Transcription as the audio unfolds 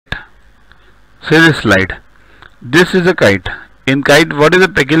Say this slide. This is a kite. In kite, what is the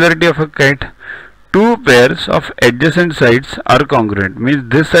peculiarity of a kite? Two pairs of adjacent sides are congruent. Means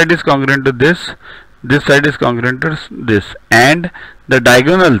this side is congruent to this side is congruent to this, and the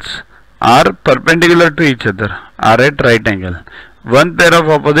diagonals are perpendicular to each other, are at right angle. One pair of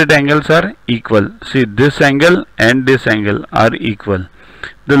opposite angles are equal. See, this angle and this angle are equal.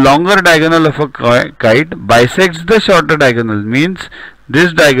 The longer diagonal of a kite bisects the shorter diagonal, means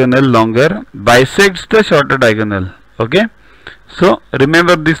this diagonal longer bisects the shorter diagonal. Okay, so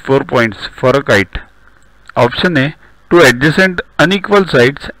remember these 4 points for a kite. Option A, two adjacent unequal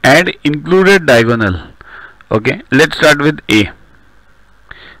sides and included diagonal. Okay, let's start with A.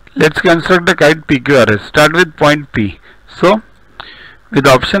 Let's construct a kite PQRS. Start with point P. So with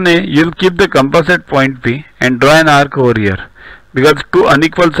option A, you'll keep the compass at point P and draw an arc over here, because two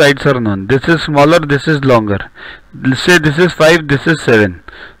unequal sides are known. This is smaller, this is longer. Let's say this is 5, this is 7.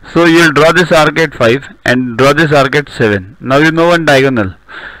 So you'll draw this arc at 5 and draw this arc at 7. Now you know one diagonal.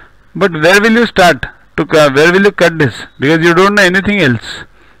 But where will you start? Where will you cut this? Because you don't know anything else,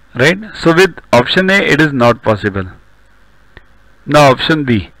 right? So with option A, it is not possible. Now option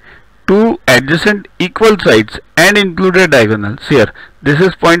B, two adjacent equal sides and included diagonals. Here, this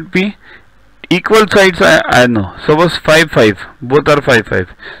is point P. Equal sides I know. Suppose 5, 5. Both are 5, 5.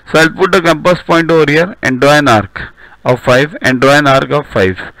 So I'll put a compass point over here and draw an arc of 5 and draw an arc of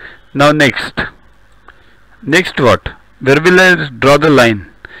 5. Now next what? Where will I draw the line?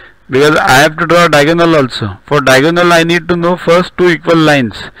 Because I have to draw a diagonal also. For diagonal I need to know first two equal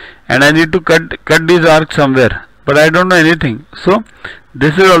lines, and I need to cut these arcs somewhere. But I don't know anything. So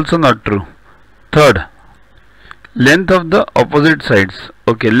this is also not true. Third, length of the opposite sides.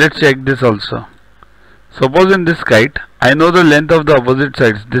 Okay, let's check this also. Suppose in this kite, I know the length of the opposite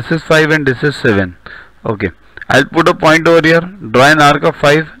sides. This is 5 and this is 7. Okay, I'll put a point over here, draw an arc of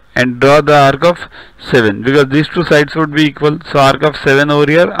 5 and draw the arc of 7, because these two sides would be equal. So arc of 7 over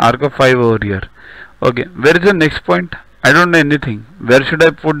here, arc of 5 over here. Okay, where is the next point? I don't know anything. Where should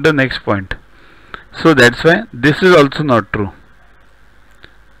I put the next point? So that's why this is also not true.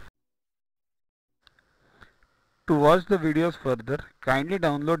 To watch the videos further, kindly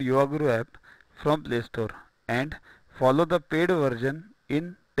download Yoga Guru app from Play Store and follow the paid version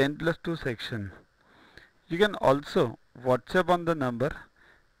in 10+2 section. You can also WhatsApp on the number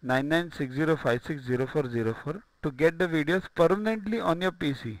 9960560404 to get the videos permanently on your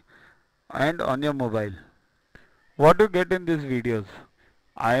PC and on your mobile. What you get in these videos?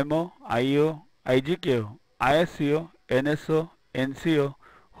 IMO, IO, IGKO, ISCO, NSO, NCO,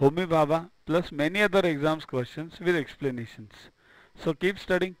 Homi Bhabha, plus many other exams questions with explanations. So keep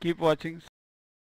studying, keep watching.